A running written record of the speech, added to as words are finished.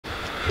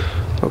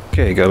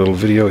Okay, got a little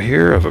video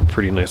here of a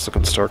pretty nice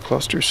looking star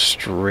cluster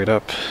straight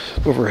up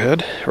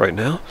overhead right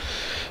now.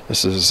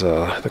 This is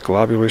the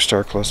Globular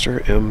star cluster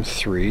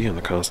M3 in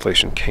the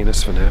constellation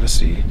Canis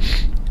Venatici.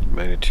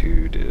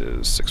 Magnitude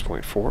is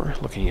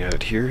 6.4. Looking at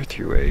it here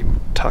through a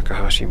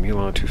Takahashi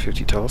Mewlon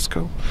 250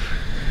 telescope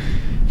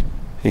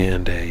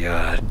and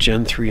a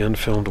Gen 3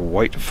 unfilmed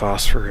White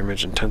Phosphor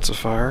image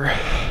intensifier.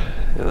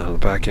 And on the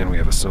back end we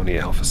have a Sony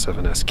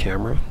A7S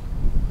camera.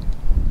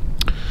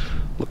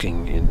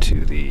 Looking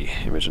into the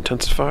image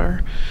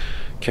intensifier,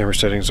 camera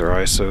settings are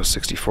ISO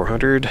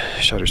 6400,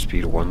 shutter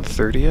speed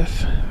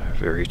 1/30th.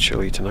 Very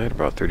chilly tonight,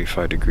 about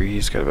 35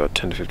 degrees. Got about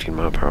 10 to 15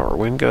 mile/hour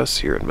wind gusts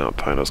here at Mount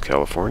Pinos,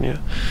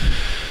 California.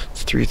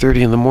 It's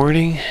 3:30 in the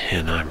morning,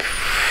 and I'm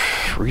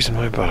freezing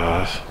my butt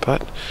off.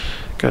 But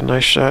got a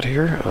nice shot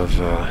here of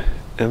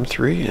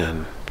M3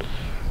 in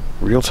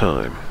real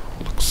time.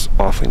 Looks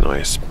awfully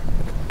nice,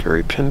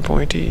 very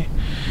pinpointy,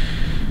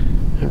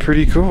 and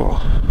pretty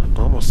cool.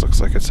 Almost looks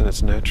like it's in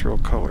its natural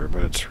color,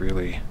 but it's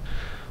really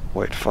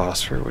white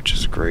phosphor, which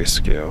is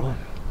grayscale.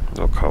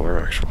 No color,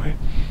 actually.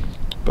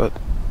 But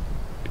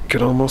it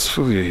could almost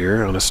fool you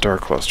here on a star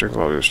cluster,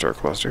 globular star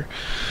cluster.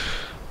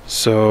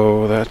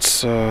 So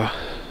that's a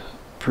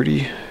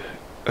pretty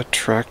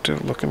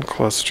attractive looking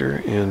cluster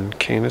in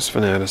Canis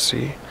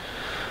Venatici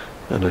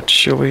on a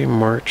chilly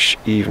March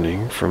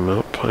evening from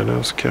Mount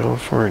Pinos,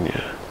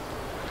 California.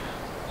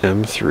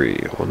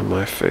 M3, one of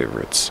my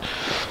favorites.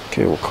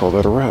 Okay, we'll call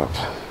that a wrap.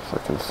 If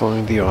I can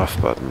find the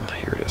off button.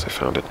 Here it is, I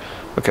found it.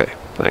 Okay,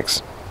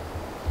 thanks.